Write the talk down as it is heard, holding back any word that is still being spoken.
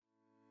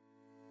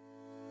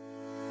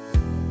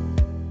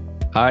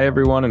Hi,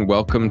 everyone, and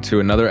welcome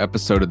to another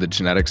episode of the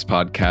Genetics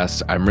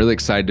Podcast. I'm really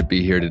excited to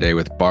be here today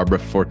with Barbara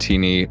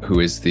Fortini, who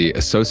is the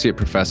Associate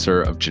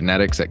Professor of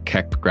Genetics at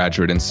Keck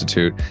Graduate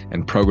Institute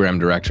and Program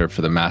Director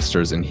for the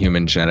Masters in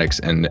Human Genetics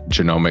and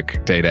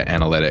Genomic Data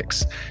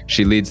Analytics.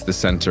 She leads the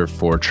Center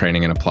for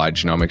Training and Applied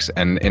Genomics,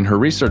 and in her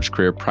research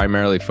career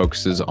primarily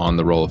focuses on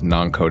the role of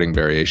non-coding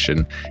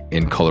variation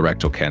in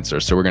colorectal cancer.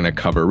 So we're going to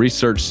cover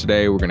research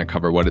today. We're going to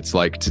cover what it's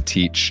like to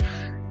teach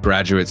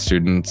graduate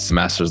students,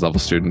 master's level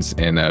students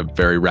in a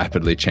very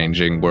rapidly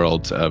changing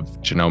world of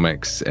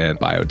genomics and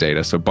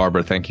biodata. So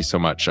Barbara, thank you so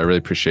much. I really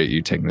appreciate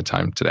you taking the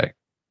time today.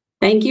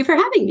 Thank you for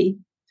having me.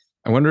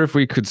 I wonder if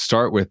we could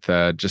start with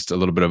just a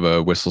little bit of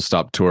a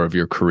whistle-stop tour of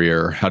your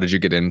career. How did you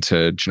get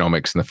into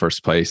genomics in the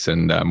first place?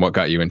 And what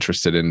got you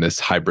interested in this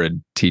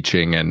hybrid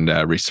teaching and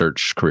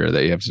research career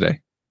that you have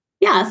today?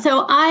 Yeah,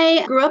 so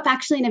I grew up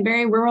actually in a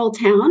very rural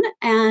town,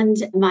 and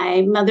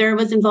my mother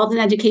was involved in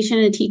education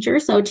and a teacher,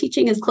 so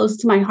teaching is close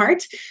to my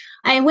heart.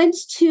 I went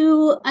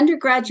to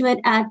undergraduate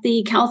at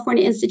the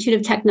California Institute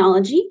of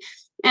Technology,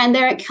 and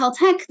there at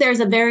Caltech, there's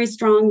a very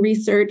strong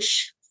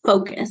research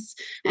focus.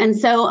 And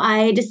so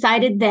I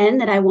decided then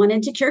that I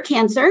wanted to cure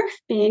cancer,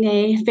 being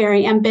a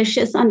very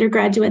ambitious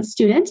undergraduate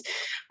student.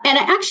 And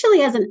I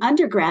actually, as an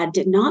undergrad,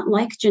 did not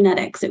like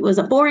genetics. It was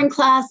a boring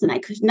class, and I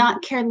could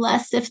not care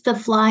less if the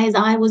fly's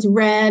eye was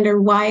red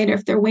or white or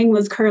if their wing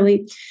was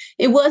curly.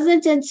 It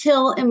wasn't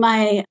until in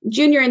my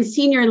junior and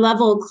senior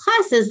level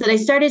classes that I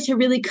started to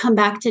really come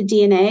back to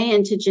DNA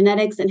and to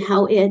genetics and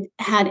how it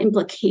had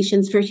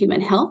implications for human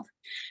health.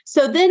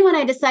 So then when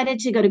I decided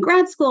to go to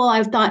grad school,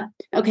 I thought,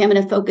 okay, I'm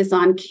going to focus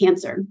on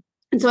cancer.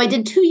 And so I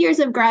did 2 years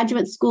of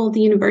graduate school at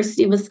the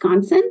University of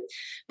Wisconsin.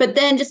 But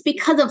then just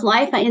because of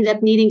life, I ended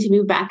up needing to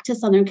move back to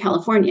Southern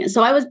California.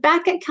 So I was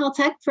back at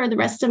Caltech for the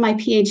rest of my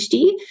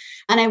PhD.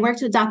 And I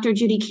worked with Dr.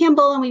 Judy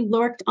Campbell, and we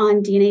worked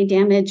on DNA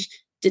damage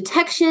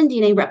detection,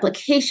 DNA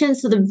replication.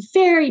 So the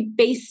very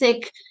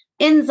basic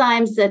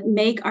enzymes that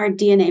make our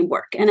DNA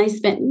work. And I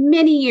spent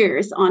many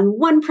years on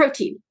one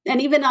protein, and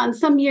even on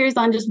some years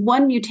on just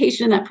one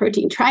mutation in that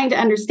protein, trying to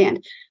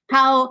understand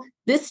how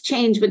this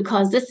change would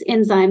cause this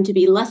enzyme to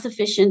be less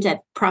efficient at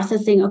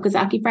processing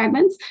Okazaki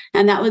fragments,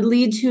 and that would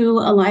lead to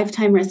a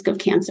lifetime risk of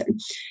cancer.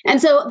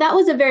 And so that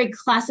was a very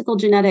classical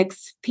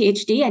genetics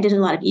PhD. I did a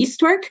lot of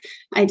yeast work.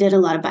 I did a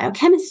lot of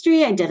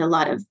biochemistry. I did a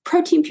lot of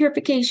protein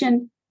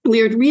purification.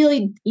 We were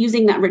really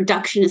using that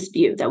reductionist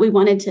view that we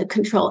wanted to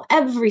control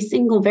every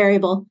single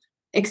variable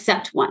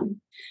except one.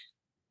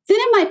 Then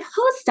in my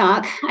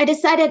postdoc, I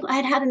decided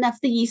I'd had enough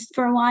of the yeast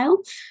for a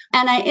while,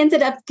 and I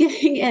ended up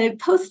getting a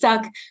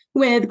postdoc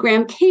with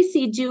Graham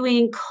Casey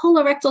doing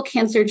colorectal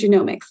cancer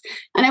genomics.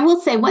 And I will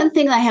say one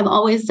thing that I have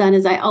always done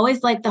is I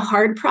always like the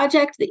hard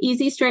project. The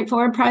easy,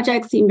 straightforward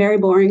projects seem very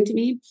boring to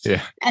me.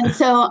 Yeah. And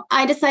so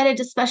I decided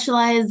to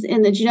specialize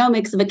in the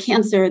genomics of a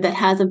cancer that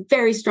has a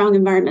very strong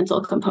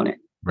environmental component.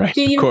 Right.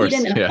 Do you eat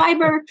enough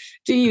fiber?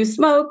 Do you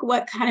smoke?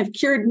 What kind of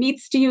cured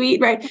meats do you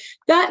eat? Right.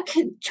 That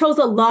controls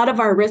a lot of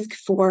our risk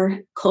for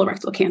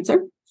colorectal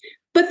cancer.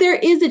 But there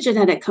is a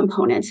genetic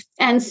component.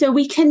 And so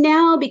we can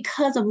now,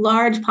 because of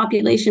large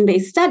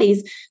population-based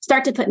studies,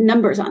 start to put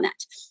numbers on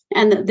that.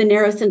 And the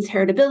narrow sense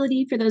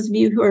heritability, for those of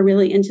you who are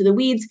really into the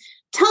weeds,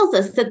 tells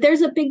us that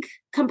there's a big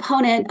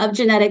component of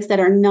genetics that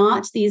are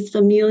not these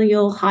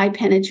familial high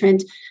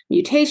penetrant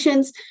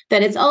mutations,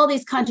 that it's all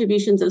these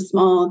contributions of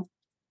small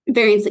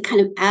variants that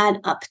kind of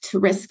add up to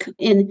risk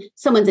in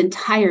someone's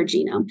entire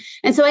genome.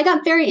 And so I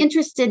got very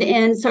interested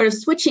in sort of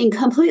switching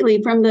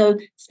completely from the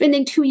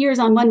spending 2 years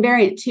on one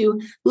variant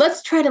to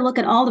let's try to look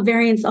at all the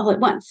variants all at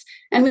once.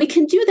 And we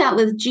can do that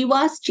with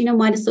GWAS,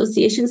 genome-wide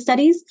association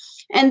studies.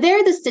 And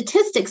there the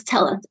statistics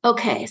tell us,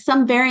 okay,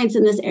 some variants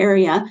in this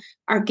area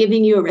are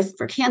giving you a risk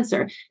for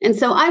cancer. And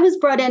so I was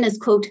brought in as,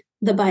 quote,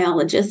 the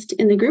biologist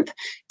in the group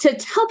to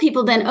tell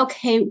people then,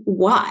 okay,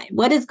 why?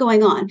 What is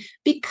going on?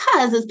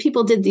 Because as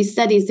people did these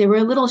studies, they were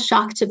a little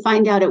shocked to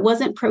find out it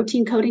wasn't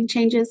protein coding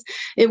changes.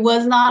 It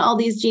was not all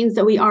these genes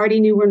that we already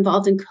knew were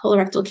involved in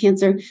colorectal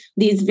cancer.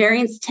 These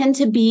variants tend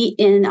to be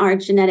in our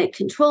genetic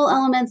control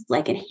elements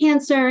like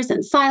enhancers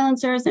and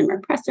silencers and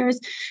repressors.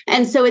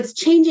 And so it's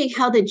changing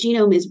how the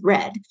genome is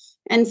read.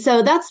 And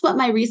so that's what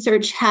my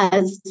research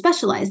has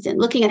specialized in,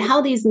 looking at how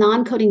these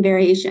non-coding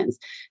variations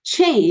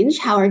change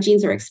how our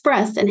genes are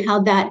expressed and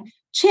how that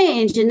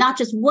change in not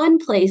just one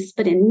place,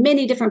 but in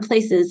many different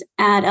places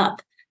add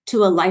up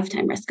to a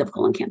lifetime risk of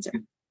colon cancer.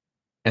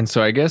 And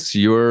so I guess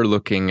you're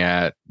looking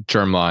at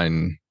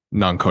germline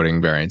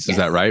non-coding variants, Yes. Is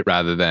that right?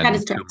 Rather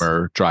than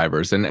tumor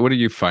drivers. And what are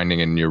you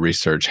finding in your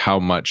research? How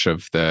much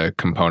of the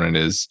component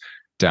is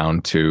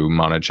down to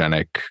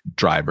monogenic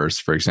drivers,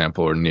 for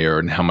example, or near,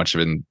 and how much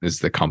of it is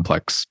the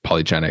complex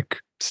polygenic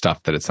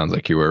stuff that it sounds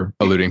like you were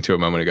alluding to a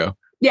moment ago?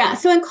 Yeah.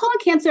 So in colon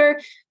cancer,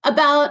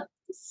 about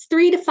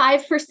 3 to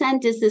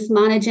 5% is this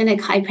monogenic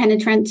high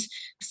penetrant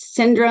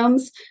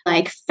syndromes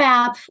like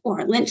FAP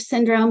or Lynch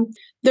syndrome.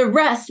 The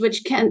rest,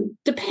 which can,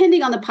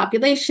 depending on the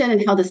population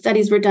and how the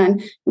studies were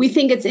done, we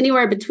think it's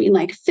anywhere between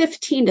like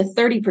 15 to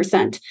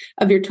 30%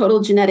 of your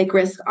total genetic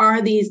risk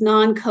are these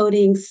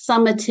non-coding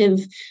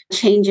summative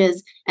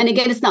changes. And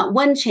again, it's not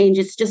one change,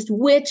 it's just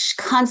which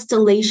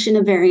constellation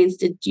of variants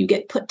did you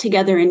get put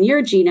together in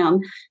your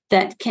genome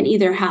that can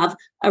either have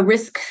a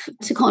risk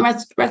to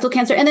colorectal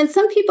cancer. And then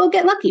some people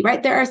get lucky,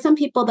 right? There are some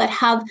people that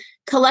have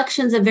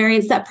collections of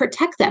variants that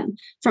protect them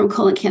from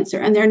colon cancer,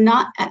 and they're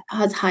not at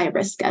as high a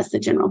risk as the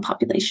general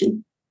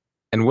population.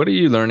 And what are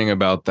you learning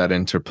about that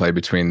interplay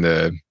between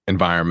the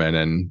environment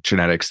and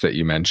genetics that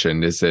you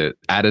mentioned? Is it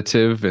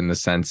additive in the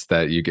sense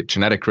that you get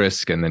genetic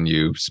risk and then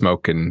you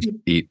smoke and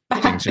eat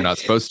things you're not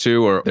supposed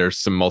to, or there's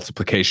some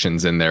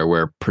multiplications in there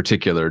where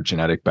particular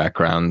genetic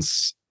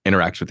backgrounds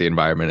interact with the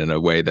environment in a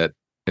way that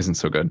isn't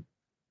so good?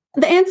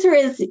 The answer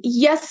is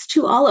yes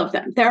to all of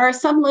them. There are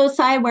some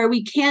loci where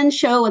we can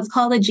show what's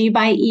called a G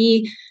by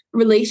E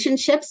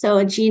relationship, so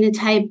a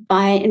genotype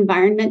by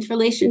environment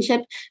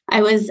relationship.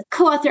 I was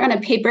co-author on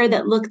a paper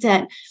that looked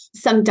at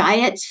some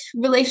diet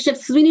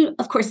relationships. We knew,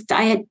 of course,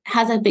 diet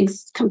has a big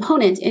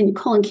component in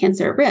colon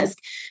cancer risk,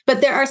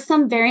 but there are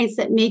some variants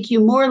that make you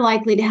more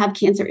likely to have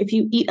cancer if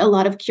you eat a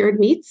lot of cured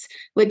meats,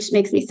 which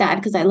makes me sad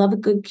because I love a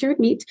good cured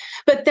meat.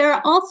 But there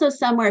are also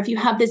some where if you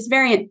have this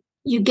variant,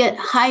 you get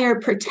higher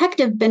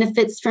protective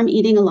benefits from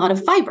eating a lot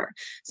of fiber.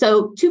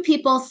 So two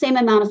people, same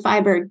amount of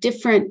fiber,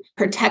 different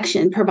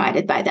protection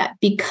provided by that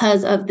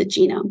because of the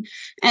genome.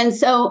 And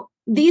so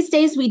these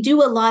days we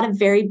do a lot of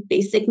very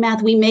basic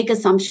math. We make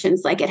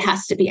assumptions like it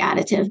has to be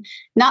additive,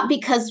 not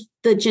because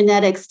the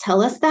genetics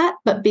tell us that,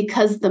 but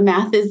because the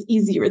math is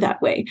easier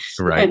that way.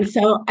 Right. And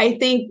so I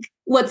think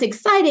what's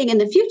exciting in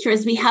the future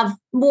is we have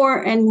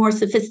more and more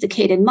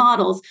sophisticated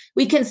models.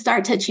 We can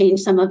start to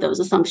change some of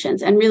those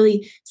assumptions and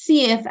really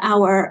see if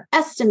our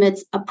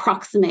estimates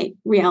approximate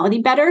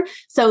reality better.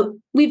 So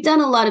we've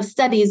done a lot of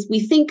studies. We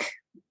think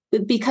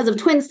because of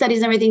twin studies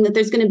and everything that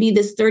there's going to be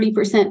this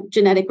 30%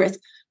 genetic risk.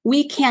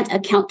 We can't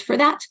account for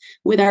that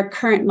with our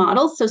current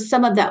models. So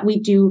some of that we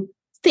do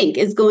think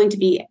is going to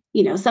be,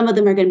 some of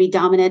them are going to be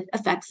dominant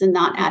effects and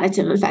not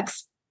additive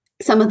effects.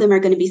 Some of them are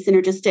going to be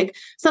synergistic.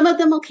 Some of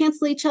them will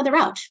cancel each other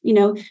out.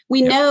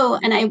 We know,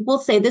 and I will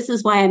say this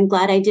is why I'm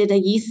glad I did a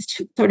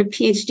yeast sort of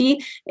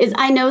PhD, is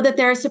I know that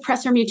there are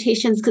suppressor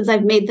mutations because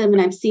I've made them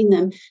and I've seen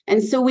them.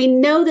 And so we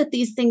know that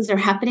these things are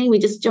happening. We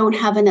just don't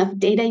have enough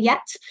data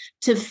yet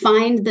to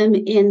find them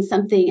in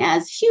something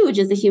as huge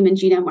as the human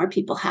genome where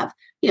people have,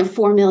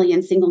 4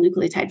 million single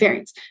nucleotide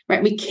variants,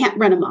 right? We can't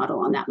run a model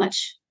on that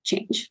much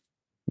change.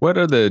 What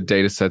are the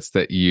data sets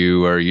that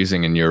you are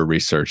using in your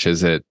research?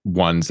 Is it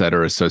ones that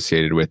are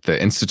associated with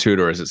the Institute,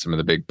 or is it some of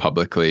the big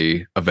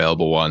publicly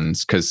available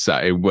ones? Because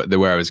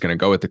where I was going to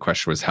go with the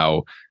question was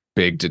how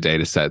big do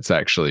data sets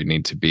actually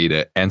need to be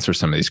to answer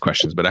some of these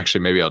questions? But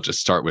actually, maybe I'll just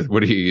start with,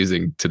 what are you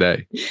using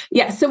today?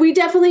 Yeah, so we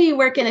definitely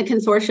work in a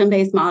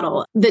consortium-based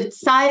model. The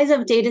size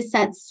of data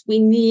sets, we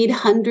need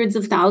hundreds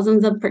of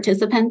thousands of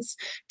participants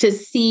to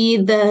see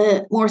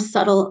the more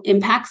subtle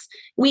impacts.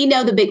 We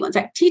know the big ones,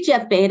 right?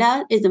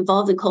 TGF-beta is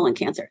involved in colon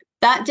cancer.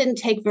 That didn't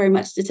take very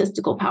much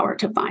statistical power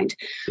to find.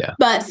 Yeah.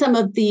 But some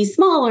of the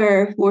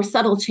smaller, more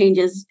subtle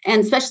changes,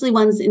 and especially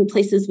ones in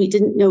places we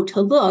didn't know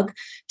to look,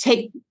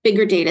 take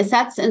bigger data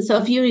sets. And so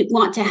if you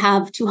want to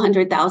have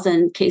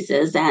 200,000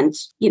 cases and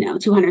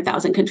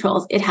 200,000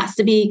 controls, it has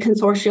to be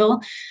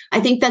consortial. I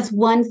think that's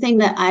one thing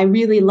that I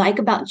really like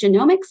about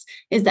genomics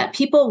is that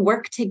people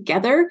work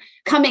together,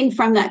 coming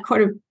from that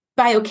sort of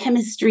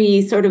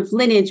biochemistry sort of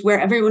lineage where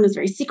everyone was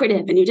very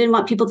secretive and you didn't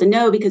want people to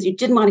know because you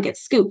didn't want to get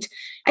scooped.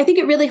 I think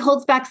it really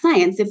holds back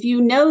science. If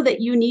you know that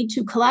you need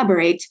to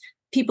collaborate,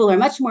 people are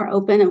much more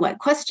open in what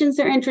questions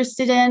they're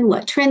interested in,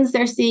 what trends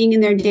they're seeing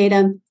in their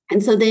data.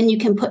 And so then you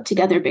can put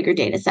together bigger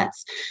data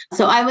sets.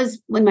 So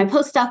when my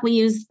postdoc, we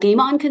used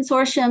Game On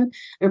Consortium.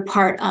 They're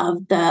part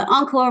of the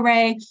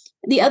OncoArray.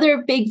 The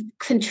other big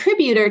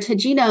contributor to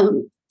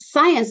genome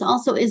science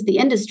also is the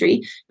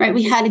industry, right?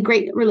 We had a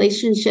great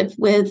relationship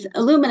with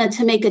Illumina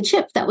to make a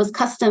chip that was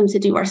custom to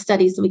do our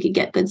studies so we could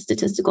get good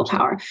statistical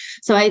power.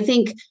 So I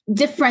think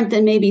different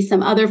than maybe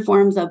some other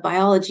forms of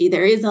biology,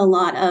 there is a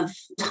lot of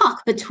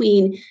talk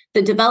between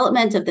the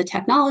development of the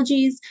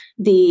technologies,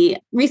 the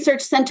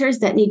research centers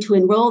that need to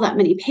enroll that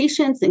many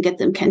patients and get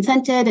them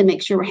consented and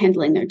make sure we're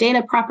handling their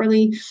data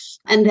properly.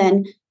 And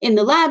then in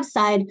the lab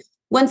side,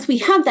 once we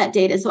have that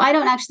data, so I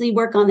don't actually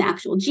work on the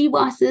actual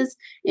GWASs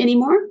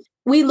anymore.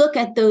 We look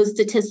at those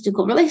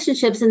statistical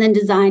relationships and then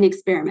design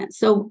experiments.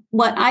 So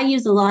what I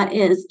use a lot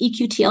is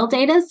EQTL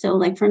data, so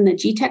like from the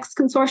GTEx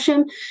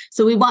consortium.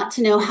 So we want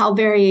to know how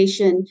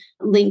variation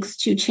links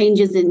to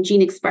changes in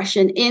gene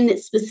expression in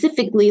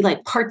specifically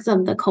like parts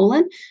of the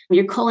colon.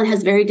 Your colon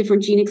has very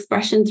different gene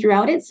expression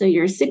throughout it. So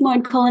your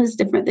sigmoid colon is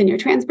different than your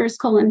transverse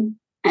colon.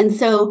 And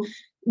so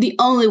the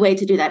only way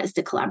to do that is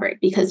to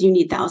collaborate because you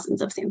need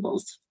thousands of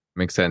samples.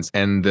 Makes sense.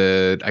 And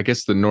I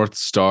guess the North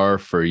Star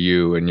for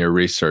you and your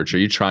research, are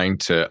you trying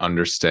to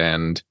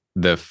understand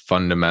the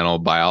fundamental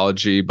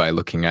biology by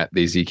looking at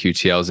these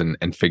EQTLs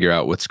and figure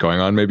out what's going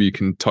on. Maybe you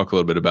can talk a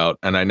little bit about,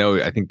 and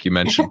I think you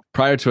mentioned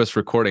prior to us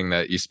recording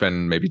that you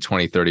spend maybe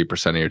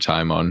 20-30% of your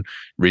time on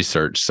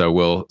research. So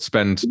we'll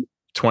spend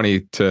 20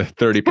 to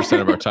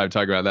 30% of our time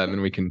talking about that, and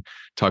then we can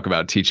talk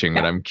about teaching.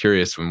 But I'm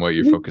curious from what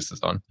your focus is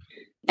on.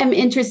 I'm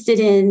interested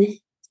in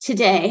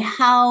today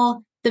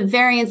how the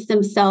variants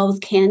themselves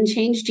can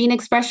change gene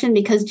expression,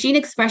 because gene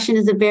expression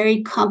is a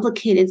very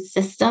complicated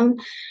system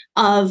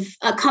of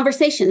a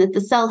conversation that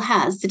the cell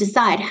has to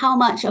decide how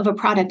much of a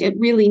product it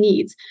really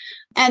needs.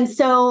 And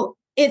so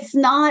it's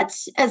not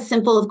as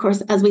simple, of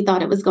course, as we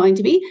thought it was going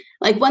to be.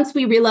 Like once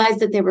we realized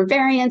that there were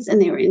variants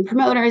and they were in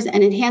promoters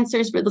and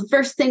enhancers, for the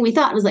first thing we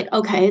thought was like,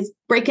 okay, it's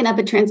breaking up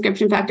a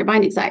transcription factor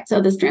binding site.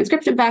 So this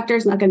transcription factor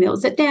is not going to be able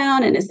to sit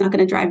down and it's not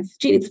going to drive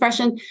gene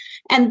expression.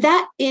 And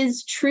that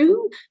is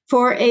true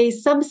for a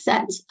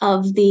subset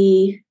of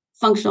the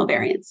functional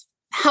variants.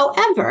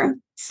 However,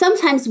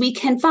 sometimes we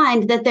can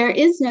find that there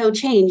is no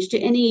change to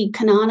any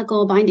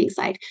canonical binding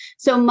site.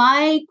 So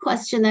my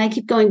question that I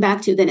keep going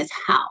back to then is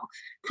how?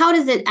 How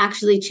does it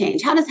actually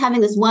change? How does having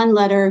this one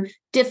letter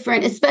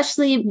different,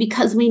 especially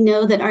because we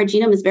know that our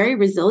genome is very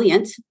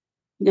resilient?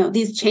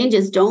 These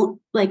changes don't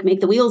like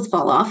make the wheels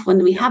fall off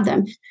when we have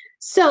them.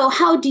 So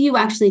how do you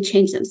actually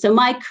change them? So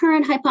my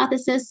current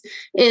hypothesis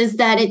is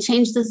that it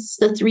changes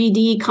the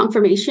 3D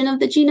conformation of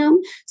the genome.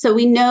 So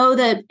we know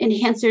that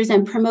enhancers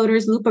and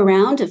promoters loop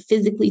around to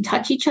physically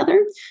touch each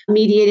other,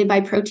 mediated by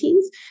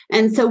proteins.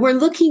 And so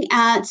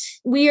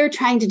we are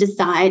trying to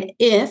decide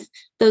if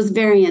those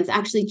variants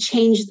actually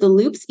change the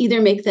loops,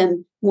 either make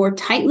them more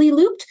tightly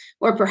looped,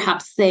 or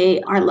perhaps they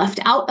are left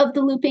out of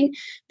the looping.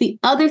 The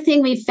other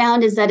thing we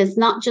found is that it's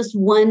not just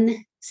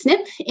one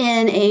SNP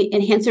in a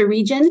enhancer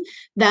region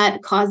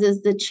that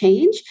causes the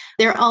change.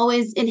 They're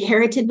always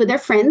inherited with their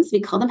friends.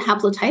 We call them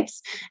haplotypes.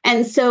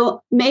 And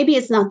so maybe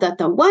it's not that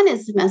the one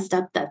is messed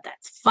up,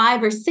 that's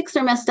 5 or 6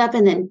 are messed up,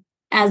 and then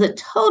as a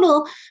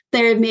total,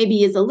 there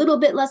maybe is a little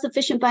bit less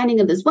efficient binding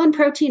of this one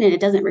protein and it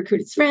doesn't recruit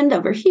its friend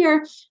over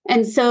here.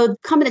 And so the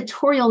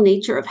combinatorial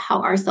nature of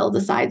how our cell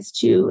decides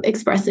to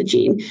express a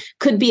gene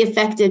could be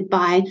affected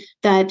by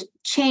that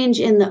change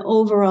in the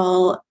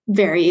overall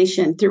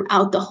variation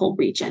throughout the whole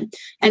region.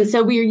 And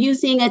so we are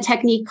using a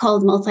technique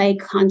called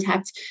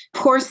multi-contact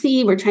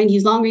POR-C. We're trying to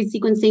use long-read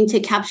sequencing to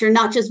capture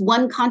not just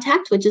one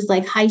contact, which is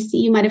like Hi-C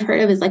you might have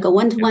heard of, is like a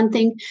one-to-one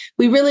thing.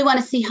 We really want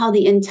to see how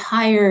the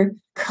entire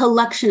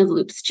collection of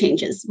loops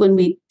changes when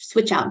we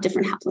switch out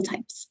different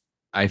haplotypes.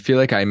 I feel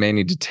like I may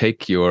need to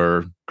take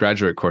your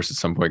graduate course at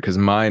some point because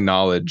my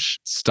knowledge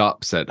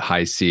stops at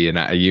Hi-C.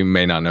 And you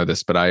may not know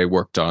this, but I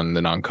worked on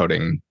the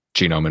non-coding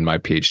genome in my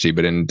PhD,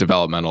 but in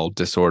developmental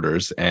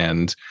disorders.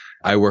 And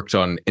I worked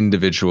on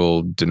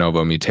individual de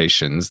novo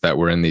mutations that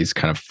were in these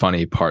kind of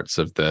funny parts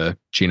of the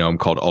genome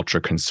called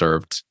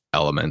ultra-conserved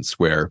elements,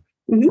 where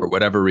for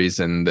whatever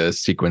reason, the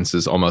sequence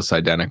is almost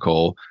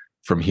identical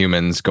from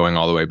humans going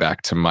all the way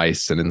back to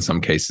mice, and in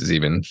some cases,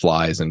 even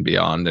flies and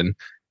beyond. And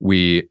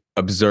we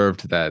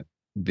observed that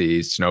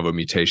these de novo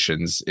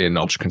mutations in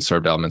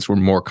ultra-conserved elements were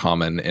more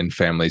common in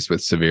families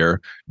with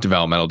severe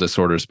developmental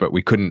disorders, but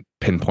we couldn't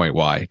pinpoint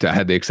why. I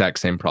had the exact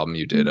same problem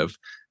you did of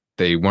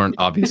they weren't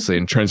obviously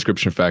in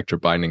transcription factor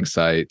binding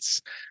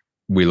sites.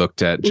 We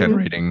looked at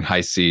generating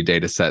Hi-C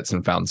data sets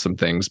and found some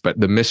things, but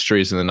the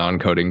mysteries in the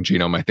non-coding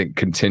genome, I think,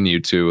 continue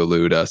to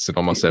elude us in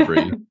almost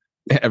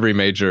every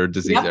major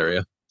disease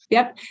area.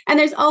 Yep. And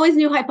there's always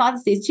new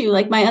hypotheses too.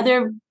 Like my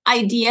other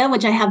idea,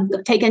 which I have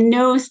taken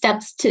no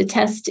steps to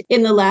test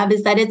in the lab,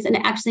 is that it's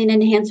actually an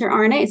enhancer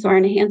RNA. So our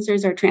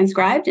enhancers are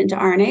transcribed into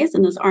RNAs,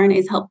 and those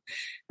RNAs help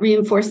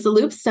reinforce the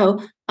loops.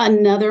 So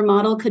another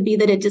model could be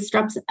that it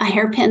disrupts a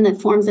hairpin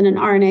that forms in an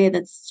RNA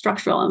that's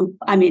structural.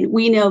 I mean,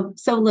 we know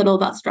so little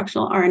about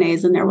structural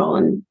RNAs and their role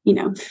in,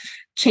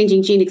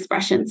 changing gene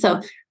expression.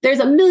 So there's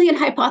a million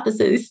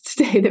hypotheses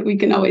today that we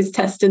can always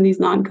test in these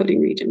non-coding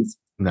regions.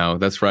 No,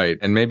 that's right.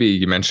 And maybe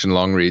you mentioned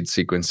long read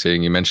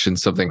sequencing. You mentioned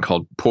something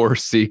called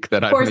POR-seq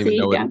that I don't even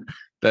know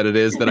that it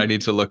is that I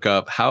need to look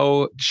up.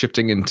 How,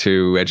 shifting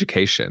into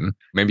education,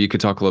 maybe you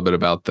could talk a little bit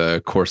about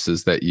the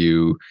courses that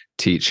you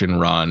teach and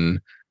run,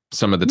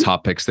 some of the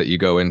topics that you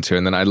go into.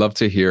 And then I'd love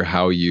to hear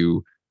how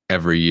you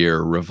every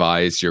year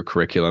revise your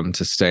curriculum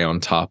to stay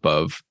on top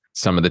of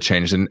some of the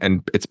change.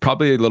 And it's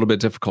probably a little bit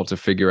difficult to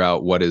figure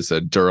out what is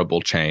a durable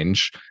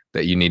change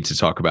that you need to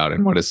talk about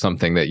and what is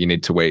something that you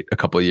need to wait a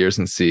couple of years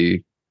and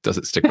see, does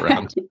it stick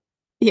around?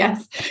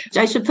 Yes.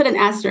 I should put an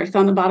asterisk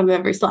on the bottom of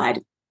every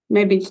slide.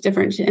 Maybe it's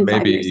different in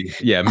 5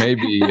 years. Yeah,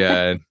 maybe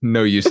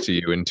no use to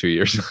you in 2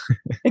 years.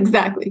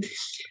 Exactly.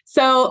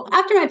 So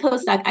after my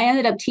postdoc, I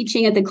ended up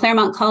teaching at the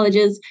Claremont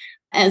colleges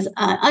as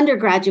an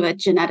undergraduate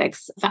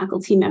genetics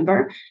faculty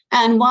member.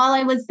 And while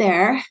I was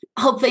there,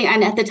 hopefully,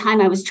 and at the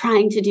time I was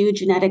trying to do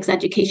genetics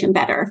education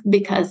better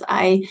because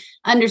I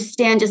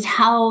understand just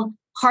how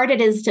hard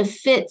it is to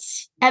fit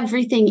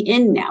everything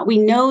in now. We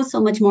know so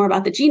much more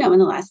about the genome in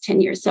the last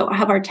 10 years. So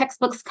have our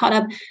textbooks caught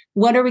up?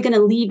 What are we going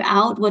to leave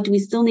out? What do we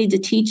still need to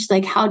teach?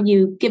 Like, how do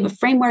you give a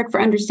framework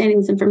for understanding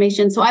this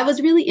information? So I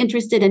was really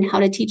interested in how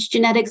to teach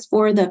genetics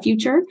for the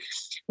future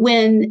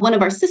when one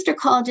of our sister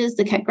colleges,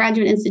 the Keck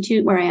Graduate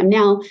Institute, where I am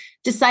now,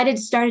 decided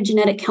to start a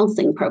genetic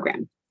counseling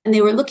program. And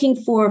they were looking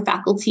for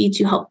faculty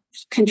to help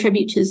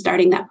contribute to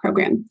starting that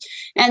program.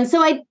 And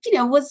so I,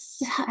 was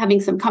having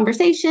some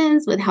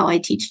conversations with how I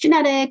teach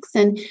genetics.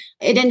 And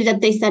it ended up,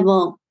 they said,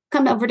 well,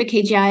 come over to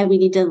KGI. We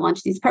need to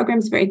launch these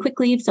programs very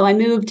quickly. So I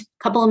moved a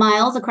couple of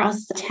miles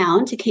across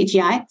town to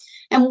KGI.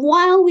 And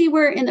while we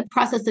were in the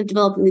process of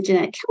developing the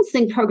genetic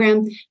counseling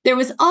program, there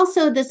was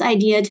also this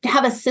idea to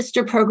have a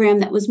sister program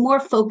that was more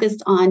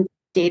focused on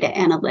data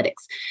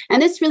analytics.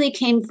 And this really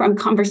came from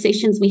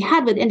conversations we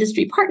had with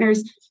industry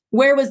partners.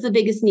 Where was the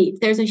biggest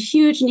need? There's a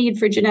huge need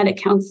for genetic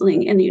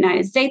counseling in the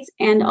United States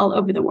and all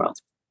over the world.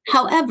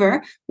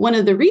 However, one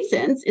of the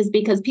reasons is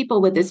because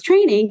people with this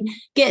training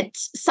get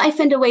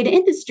siphoned away to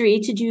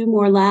industry to do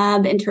more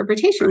lab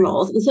interpretation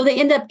roles. And so they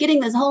end up getting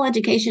this whole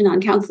education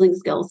on counseling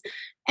skills,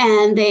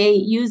 and they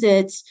use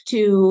it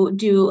to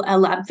do a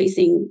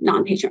lab-facing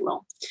non-patient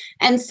role.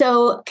 And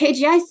so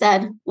KGI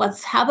said,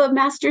 let's have a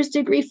master's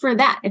degree for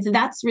that, if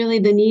that's really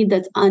the need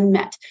that's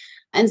unmet.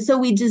 And so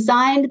we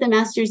designed the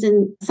Master's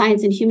in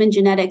Science in Human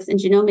Genetics and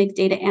Genomic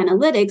Data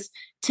Analytics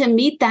to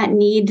meet that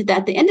need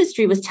that the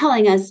industry was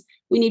telling us.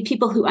 We need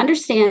people who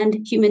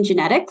understand human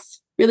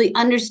genetics, really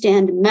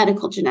understand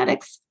medical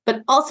genetics,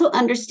 but also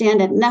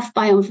understand enough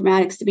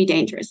bioinformatics to be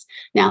dangerous.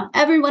 Now,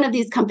 every one of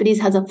these companies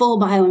has a full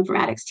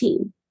bioinformatics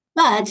team,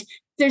 but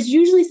there's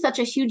usually such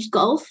a huge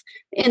gulf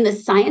in the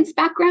science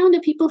background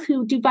of people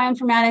who do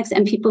bioinformatics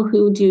and people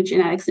who do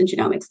genetics and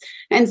genomics.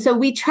 And so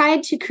we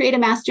tried to create a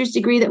master's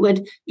degree that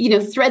would,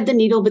 thread the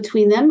needle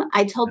between them.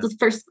 I told the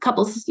first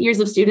couple years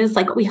of students,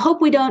 like, we hope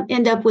we don't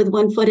end up with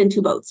one foot in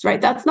two boats,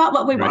 right? That's not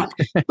what we want,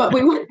 but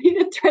we want you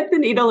to thread the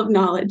needle of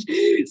knowledge.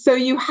 So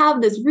you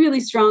have this really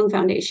strong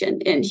foundation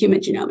in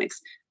human genomics,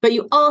 but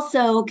you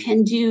also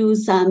can do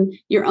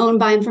your own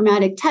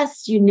bioinformatic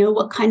tests. You know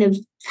what kind of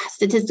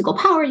statistical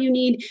power you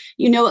need.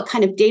 You know what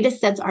kind of data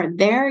sets are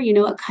there. You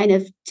know what kind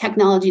of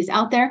technology is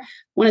out there.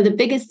 One of the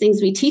biggest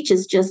things we teach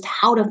is just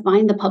how to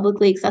find the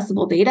publicly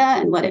accessible data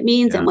and what it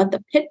means and what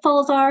the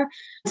pitfalls are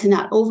to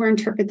not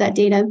overinterpret that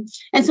data.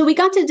 And so we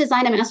got to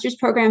design a master's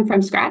program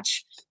from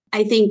scratch.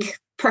 I think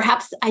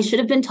perhaps I should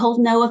have been told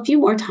no a few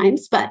more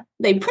times, but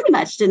they pretty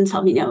much didn't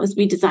tell me no as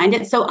we designed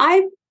it. So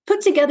I put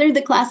together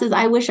the classes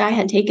I wish I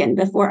had taken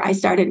before I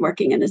started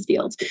working in this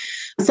field.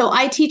 So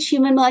I teach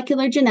human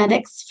molecular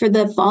genetics for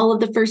the fall of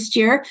the first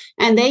year,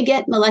 and they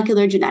get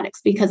molecular genetics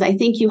because I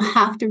think you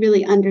have to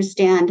really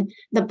understand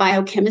the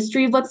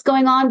biochemistry of what's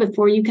going on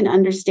before you can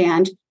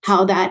understand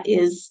how that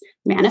is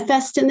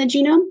manifest in the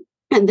genome.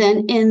 And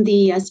then in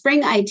the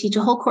spring, I teach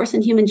a whole course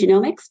in human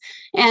genomics,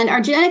 and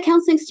our genetic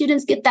counseling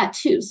students get that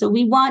too. So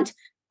we want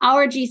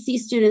our GC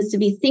students to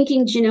be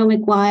thinking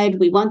genomic wide.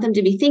 We want them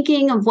to be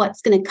thinking of what's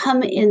going to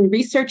come in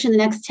research in the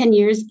next 10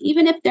 years.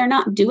 Even if they're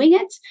not doing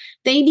it,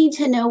 they need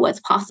to know what's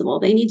possible.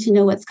 They need to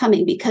know what's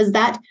coming because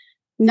that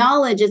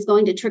knowledge is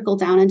going to trickle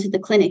down into the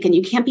clinic and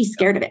you can't be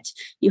scared of it.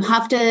 You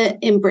have to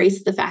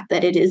embrace the fact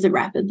that it is a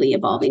rapidly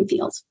evolving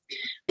field.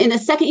 In the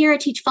second year, I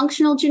teach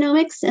functional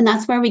genomics, and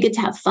that's where we get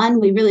to have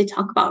fun. We really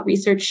talk about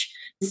research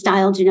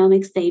style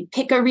genomics. They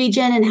pick a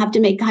region and have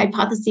to make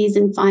hypotheses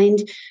and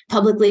find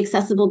publicly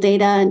accessible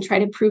data and try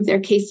to prove their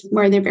case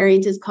where their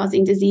variant is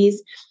causing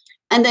disease.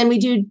 And then we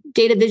do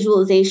data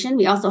visualization.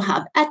 We also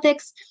have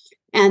ethics,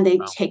 and they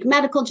take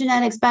medical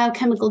genetics,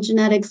 biochemical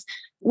genetics.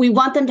 We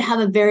want them to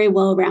have a very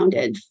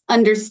well-rounded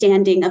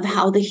understanding of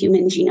how the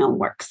human genome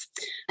works.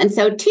 And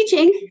so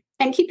teaching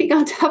and keeping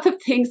on top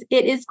of things,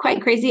 it is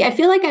quite crazy. I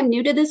feel like I'm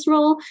new to this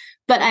role,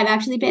 but I've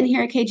actually been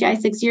here at KGI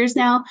 6 years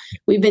now.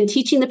 We've been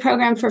teaching the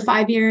program for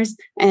 5 years.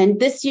 And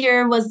this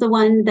year was the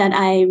one that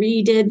I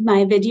redid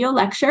my video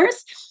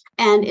lectures.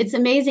 And it's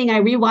amazing. I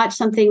rewatched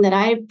something that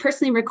I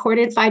personally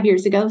recorded 5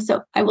 years ago.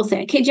 So I will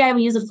say at KGI,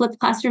 we use a flipped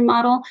classroom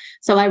model.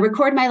 So I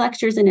record my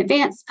lectures in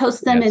advance,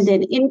 post them, and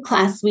then in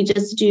class, we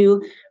just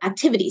do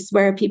activities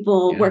where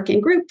people work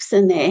in groups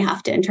and they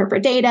have to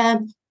interpret data.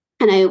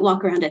 And I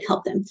walk around and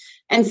help them.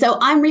 And so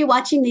I'm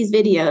rewatching these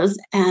videos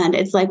and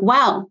it's like,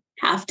 wow,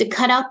 have to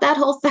cut out that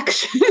whole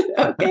section.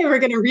 Okay, we're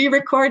going to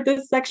re-record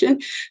this section.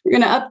 We're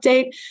going to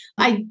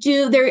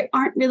update. There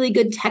aren't really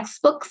good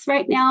textbooks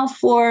right now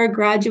for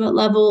graduate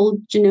level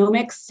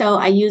genomics. So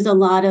I use a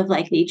lot of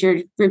like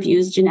Nature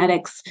Reviews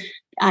Genetics.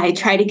 I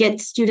try to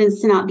get students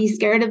to not be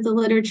scared of the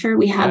literature.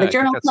 We have a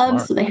journal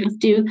club, so they have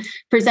to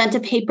present a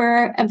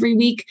paper every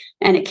week,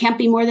 and it can't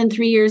be more than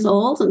 3 years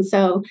old. And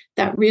so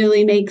that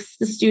really makes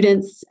the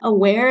students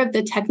aware of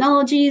the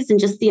technologies and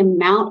just the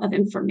amount of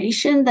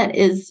information that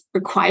is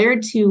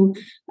required to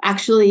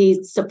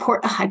actually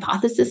support a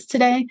hypothesis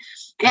today.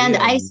 And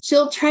I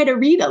still try to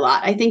read a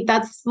lot. I think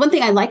that's one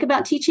thing I like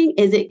about teaching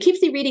is it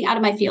keeps you reading out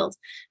of my field.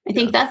 I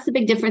think that's the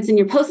big difference. In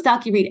your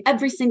postdoc, you read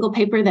every single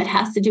paper that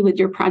has to do with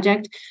your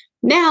project.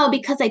 Now,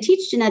 because I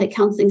teach genetic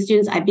counseling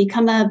students, I've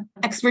become an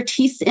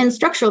expertise in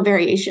structural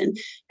variation,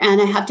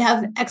 and I have to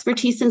have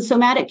expertise in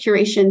somatic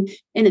curation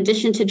in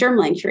addition to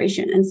germline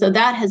curation. And so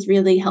that has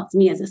really helped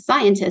me as a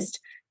scientist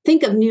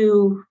think of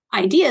new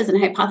ideas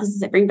and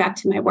hypotheses I bring back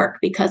to my work,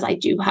 because I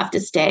do have to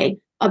stay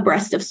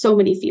abreast of so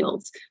many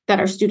fields that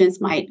our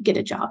students might get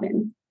a job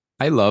in.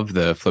 I love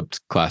the flipped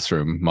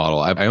classroom model.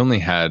 I only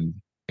had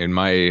in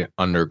my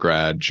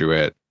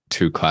undergraduate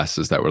 2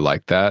 classes that were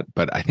like that,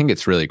 but I think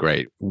it's really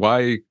great.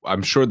 Why?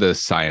 I'm sure the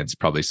science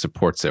probably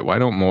supports it. Why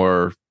don't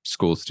more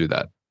schools do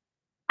that?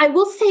 I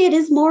will say it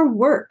is more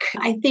work.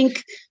 I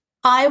think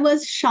I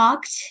was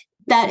shocked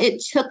that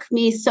it took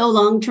me so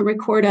long to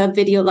record a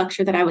video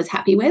lecture that I was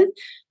happy with.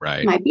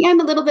 Right. Might be I'm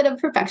a little bit of a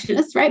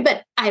perfectionist, right?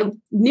 But I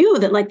knew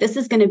that like this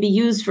is going to be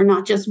used for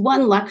not just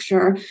one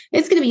lecture,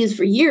 it's going to be used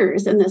for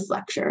years in this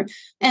lecture.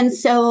 And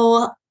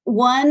so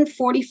one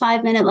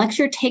 45-minute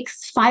lecture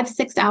takes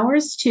 5-6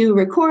 hours to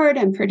record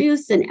and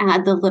produce and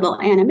add the little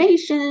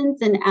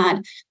animations and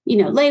add,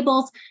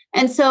 labels.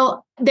 And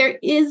so there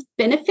is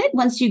benefit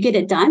once you get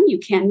it done. You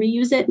can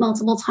reuse it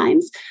multiple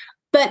times,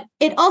 but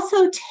it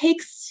also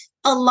takes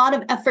a lot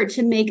of effort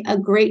to make a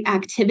great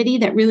activity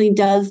that really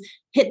does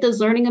hit those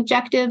learning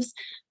objectives.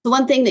 The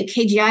one thing that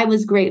KGI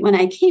was great when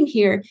I came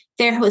here,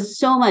 there was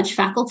so much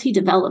faculty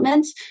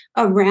development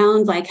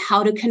around like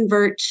how to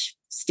convert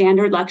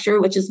standard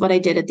lecture, which is what I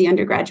did at the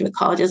undergraduate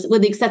colleges,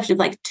 with the exception of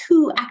like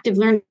 2 active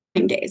learning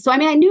days. So,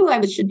 I knew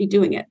I should be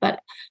doing it,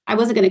 but I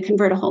wasn't going to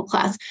convert a whole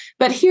class.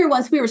 But here,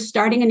 once we were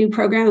starting a new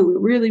program and we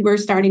really were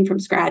starting from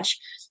scratch,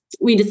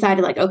 we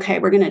decided like, okay,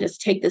 we're going to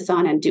just take this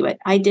on and do it.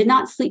 I did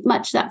not sleep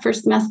much that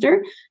first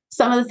semester.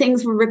 Some of the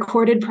things were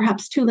recorded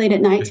perhaps too late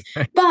at night,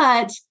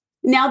 but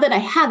now that I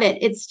have it,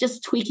 it's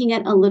just tweaking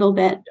it a little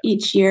bit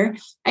each year.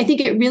 I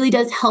think it really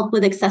does help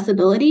with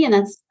accessibility. And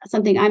that's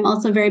something I'm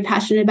also very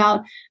passionate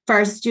about for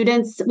our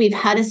students. We've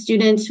had a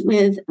student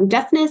with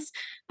deafness,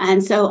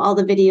 and so all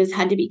the videos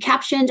had to be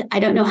captioned. I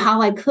don't know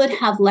how I could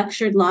have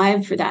lectured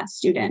live for that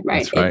student,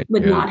 right? That's right. It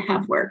would not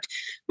have worked.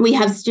 We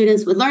have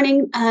students with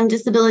learning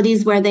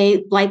disabilities where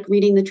they like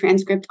reading the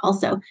transcript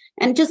also.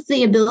 And just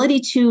the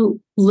ability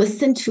to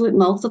listen to it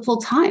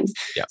multiple times,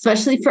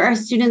 especially for our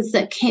students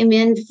that came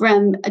in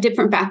from a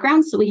different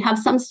background. So we have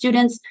some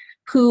students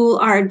who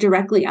are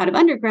directly out of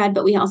undergrad,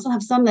 but we also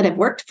have some that have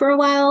worked for a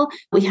while.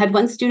 We had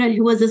one student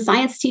who was a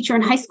science teacher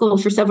in high school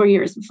for several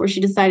years before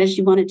she decided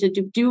she wanted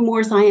to do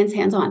more science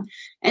hands-on.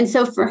 And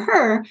so for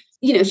her,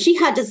 she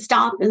had to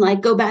stop and like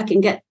go back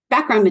and get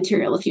background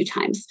material a few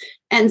times.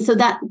 And so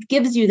that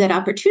gives you that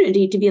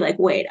opportunity to be like,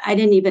 wait, I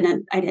didn't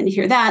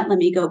hear that. Let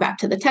me go back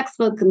to the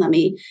textbook and let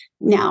me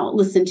now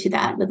listen to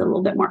that with a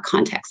little bit more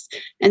context.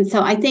 And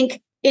so I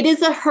think it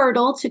is a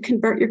hurdle to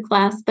convert your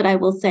class, but I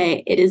will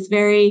say it is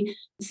very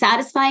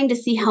satisfying to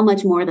see how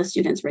much more the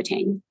students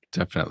retain.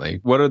 Definitely.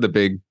 What are the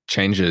big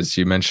changes?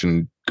 You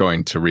mentioned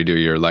going to redo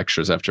your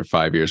lectures after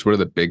 5 years. What are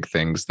the big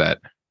things that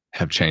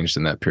have changed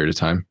in that period of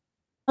time?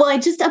 Well, I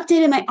just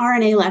updated my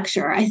RNA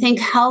lecture. I think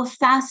how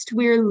fast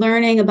we're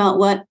learning about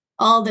what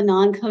all the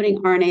non-coding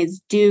RNAs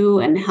do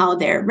and how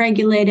they're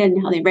regulated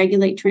and how they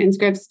regulate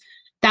transcripts.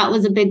 That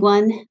was a big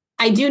one.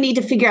 I do need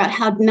to figure out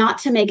how not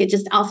to make it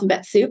just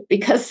alphabet soup,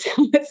 because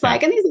it's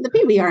like, and these are the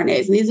PB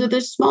RNAs, and these are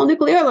the small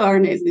nuclear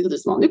RNAs, and these are the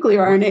small nuclear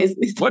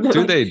RNAs. What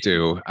do they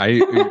do?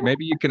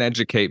 Maybe you can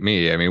educate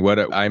me.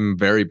 I'm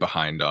very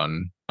behind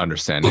on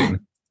understanding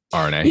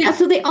RNA. Yeah,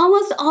 so they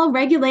almost all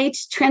regulate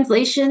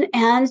translation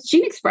and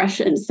gene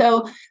expression.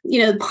 So,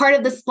 part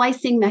of the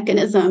splicing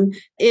mechanism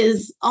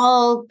is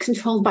all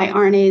controlled by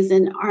RNAs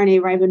and RNA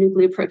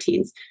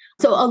ribonucleoproteins.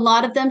 So a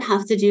lot of them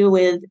have to do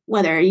with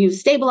whether you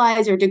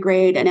stabilize or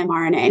degrade an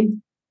mRNA.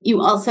 You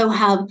also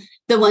have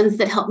the ones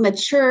that help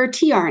mature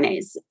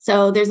tRNAs.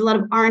 So there's a lot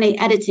of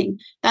RNA editing.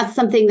 That's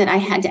something that I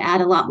had to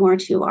add a lot more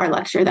to our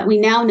lecture, that we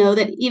now know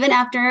that even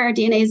after our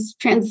DNA is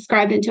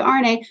transcribed into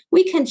RNA,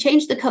 we can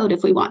change the code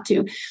if we want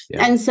to.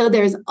 Yeah. And so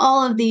there's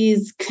all of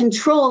these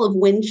control of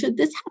when should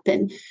this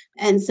happen.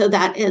 And so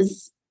that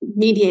is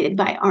mediated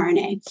by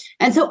RNA.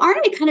 And so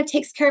RNA kind of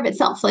takes care of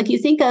itself. Like you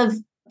think of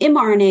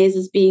mRNAs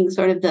as being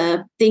sort of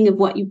the thing of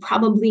what you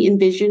probably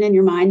envision in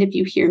your mind if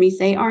you hear me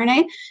say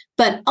RNA,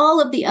 but all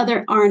of the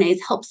other RNAs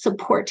help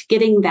support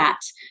getting that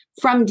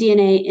from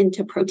DNA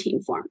into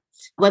protein form,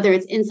 whether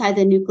it's inside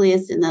the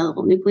nucleus in the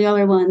little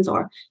nucleolar ones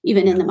or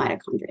even in the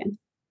mitochondria.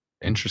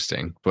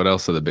 Interesting. What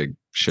else are the big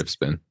shifts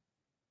been?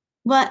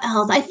 What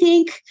else? I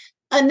think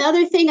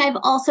another thing I've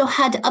also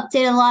had to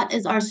update a lot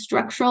is our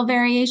structural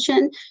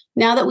variation.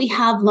 Now that we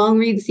have long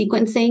read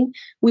sequencing,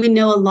 we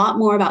know a lot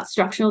more about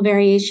structural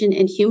variation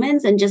in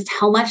humans and just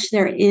how much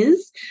there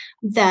is,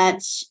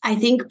 that I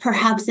think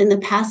perhaps in the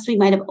past we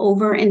might have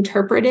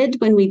overinterpreted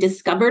when we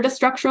discovered a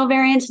structural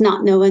variant,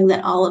 not knowing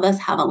that all of us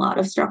have a lot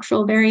of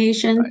structural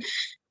variation. Right.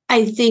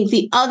 I think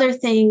the other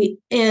thing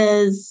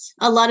is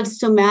a lot of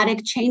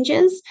somatic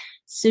changes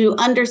to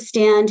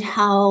understand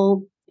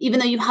how even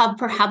though you have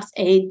perhaps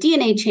a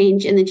DNA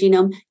change in the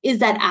genome, is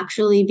that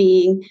actually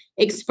being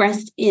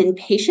expressed in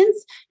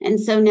patients? And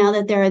so now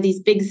that there are these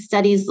big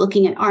studies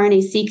looking at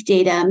RNA-seq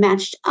data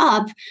matched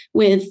up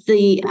with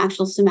the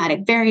actual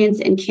somatic variants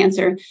in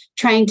cancer,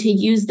 trying to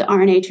use the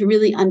RNA to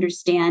really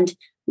understand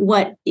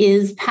what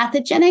is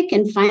pathogenic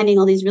and finding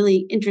all these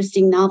really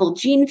interesting novel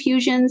gene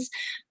fusions,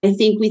 I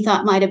think we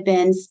thought might have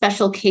been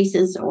special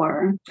cases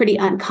or pretty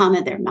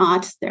uncommon. They're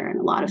not. They're in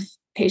a lot of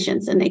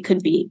patients, and they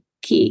could be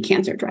key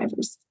cancer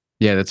drivers.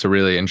 Yeah, that's a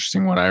really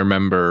interesting one. I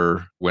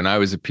remember when I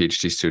was a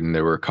PhD student,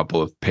 there were a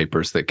couple of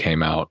papers that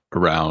came out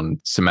around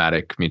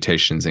somatic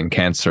mutations in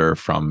cancer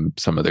from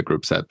some of the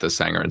groups at the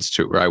Sanger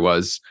Institute where I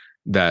was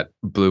that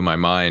blew my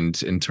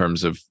mind in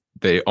terms of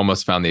they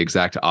almost found the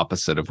exact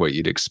opposite of what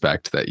you'd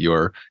expect, that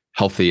your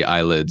healthy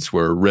eyelids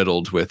were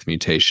riddled with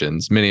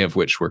mutations, many of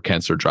which were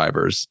cancer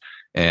drivers.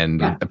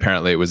 And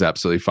apparently it was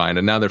absolutely fine.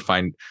 And now they're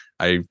fine.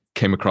 I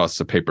came across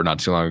a paper not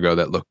too long ago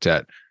that looked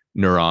at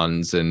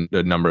neurons and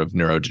a number of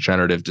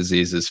neurodegenerative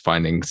diseases,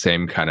 finding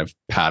same kind of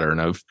pattern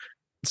of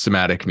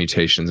somatic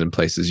mutations in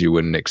places you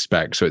wouldn't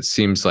expect. So it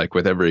seems like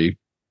with every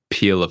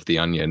peel of the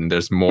onion,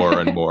 there's more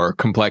and more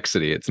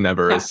complexity. It's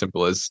never as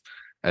simple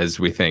as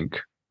we think.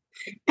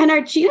 And our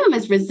genome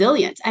is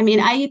resilient. I mean,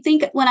 I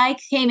think when I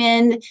came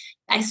in,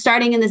 I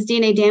starting in this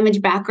DNA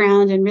damage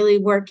background and really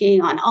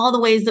working on all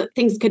the ways that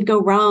things could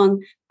go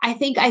wrong, I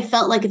think I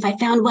felt like if I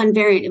found one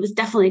variant, it was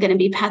definitely going to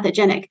be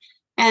pathogenic.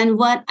 And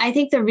what I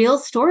think the real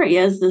story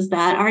is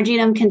that our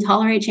genome can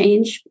tolerate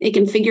change. It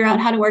can figure out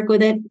how to work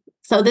with it.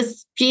 So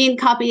this gene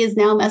copy is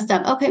now messed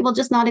up. Okay, we'll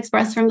just not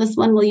express from this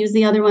one. We'll use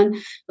the other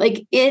one.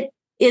 Like, it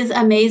is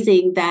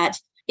amazing that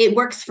it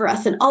works for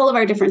us in all of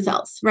our different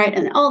cells, right?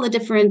 And all the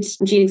different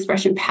gene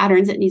expression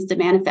patterns it needs to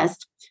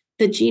manifest.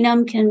 The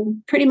genome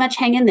can pretty much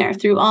hang in there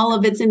through all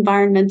of its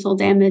environmental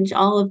damage,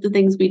 all of the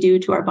things we do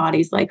to our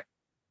bodies. Like,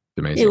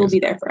 amazing. It will be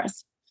there for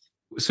us.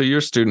 So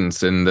your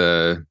students in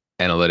the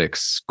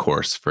analytics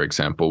course, for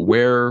example,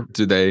 where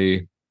do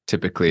they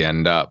typically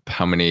end up?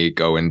 How many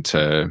go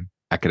into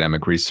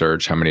academic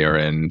research? How many are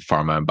in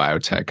pharma and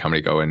biotech? How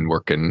many go and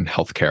work in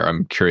healthcare?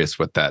 I'm curious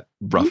what that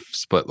rough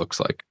split looks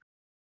like.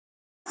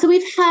 So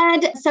we've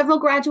had several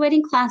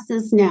graduating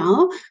classes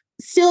now.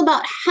 Still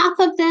about half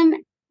of them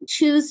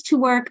choose to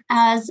work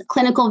as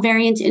clinical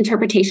variant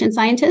interpretation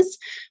scientists.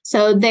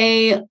 So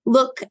they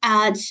look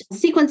at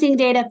sequencing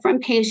data from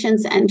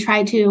patients and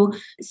try to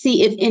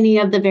see if any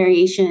of the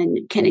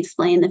variation can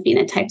explain the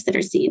phenotypes that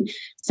are seen.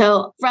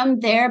 So from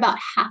there, about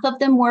half of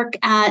them work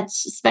at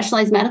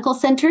specialized medical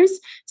centers.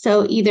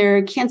 So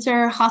either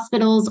cancer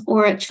hospitals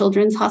or at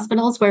children's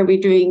hospitals where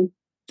we're doing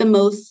the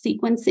most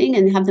sequencing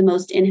and have the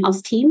most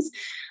in-house teams.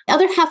 The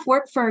other half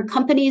work for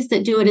companies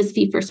that do it as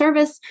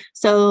fee-for-service.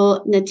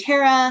 So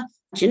Natera,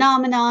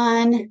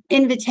 Genomenon,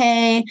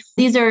 Invitae.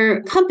 These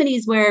are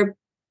companies where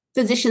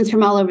physicians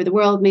from all over the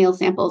world mail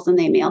samples and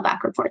they mail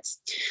back reports.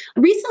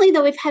 Recently,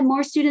 though, we've had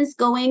more students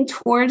going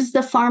towards the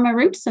pharma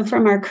route. So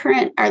from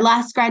our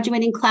last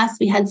graduating class,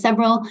 we had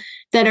several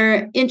that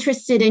are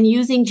interested in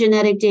using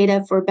genetic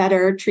data for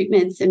better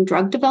treatments and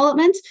drug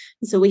development.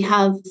 So we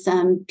have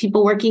some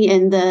people working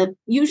in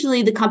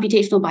usually the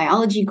computational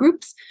biology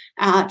groups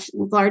at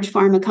large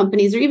pharma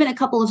companies, or even a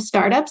couple of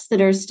startups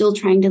that are still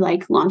trying to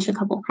launch a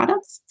couple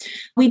products.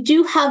 We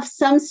do have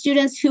some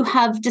students who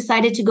have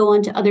decided to go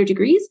on to other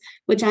degrees,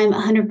 which I'm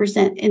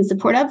 100% in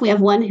support of. We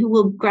have one who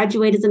will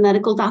graduate as a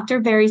medical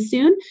doctor very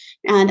soon.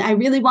 And I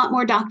really want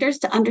more doctors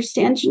to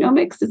understand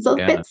genomics. It's a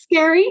bit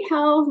scary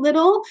how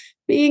little,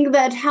 being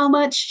that how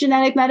much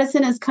genetic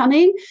medicine is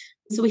coming.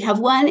 So we have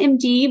one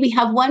MD, we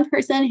have one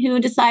person who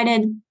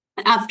decided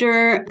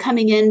after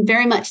coming in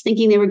very much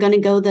thinking they were going to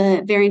go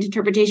the variant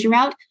interpretation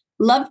route,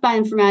 loved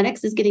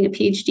bioinformatics, is getting a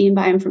PhD in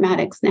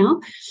bioinformatics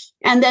now.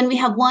 And then we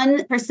have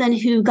one person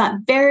who got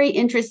very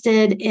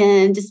interested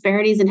in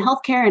disparities in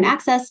healthcare and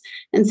access,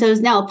 and so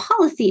is now a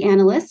policy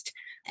analyst.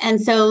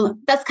 And so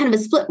that's kind of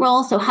a split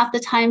role. So half the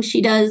time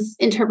she does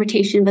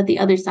interpretation, but the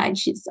other side,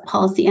 she's a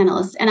policy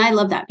analyst. And I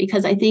love that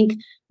because I think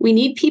we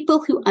need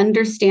people who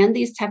understand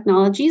these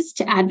technologies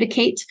to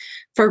advocate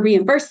for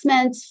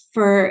reimbursement,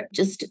 for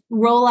just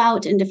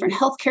rollout in different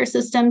healthcare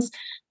systems.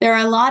 There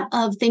are a lot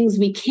of things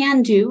we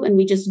can do, and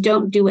we just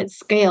don't do at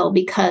scale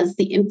because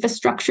the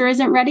infrastructure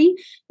isn't ready.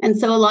 And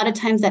so a lot of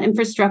times that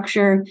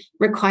infrastructure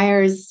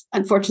requires,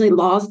 unfortunately,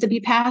 laws to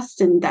be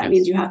passed. And that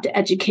means you have to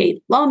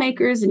educate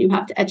lawmakers and you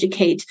have to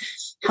educate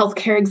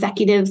healthcare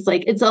executives.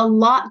 It's a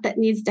lot that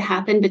needs to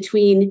happen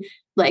between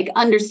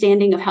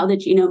understanding of how the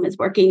genome is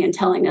working and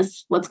telling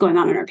us what's going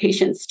on in our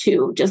patients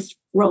to just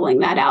rolling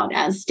that out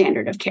as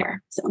standard of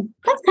care. So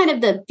that's kind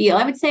of the feel.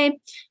 I would say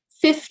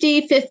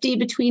 50-50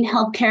 between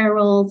healthcare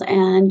roles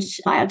and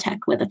biotech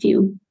with a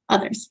few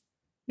others.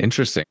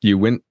 Interesting. You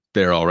went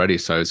there already.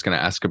 So I was going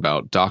to ask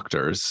about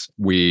doctors.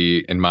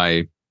 In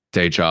my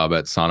day job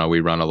at Sana, we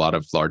run a lot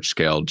of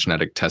large-scale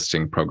genetic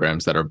testing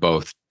programs that are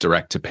both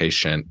direct to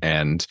patient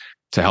and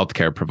to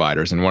healthcare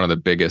providers. And one of the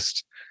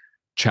biggest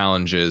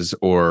challenges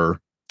or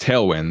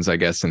tailwinds, I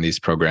guess, in these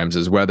programs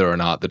is whether or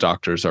not the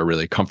doctors are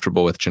really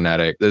comfortable with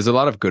genetic. There's a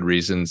lot of good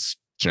reasons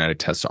genetic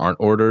tests aren't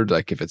ordered,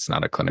 like if it's